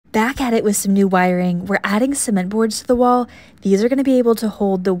Back at it with some new wiring. We're adding cement boards to the wall. These are going to be able to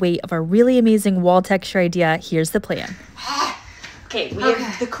hold the weight of our really amazing wall texture idea. Here's the plan. Okay, we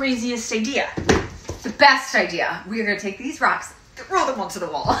have the craziest idea. The best idea. We are going to take these rocks, throw them onto the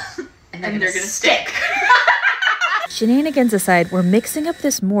wall, and they're going to stick. Shenanigans aside, we're mixing up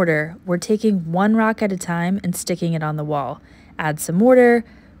this mortar. We're taking one rock at a time and sticking it on the wall. Add some mortar,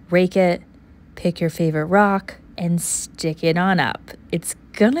 rake it, pick your favorite rock, and stick it on up. It's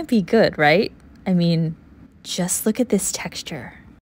gonna be good, right? I mean, just look at this texture.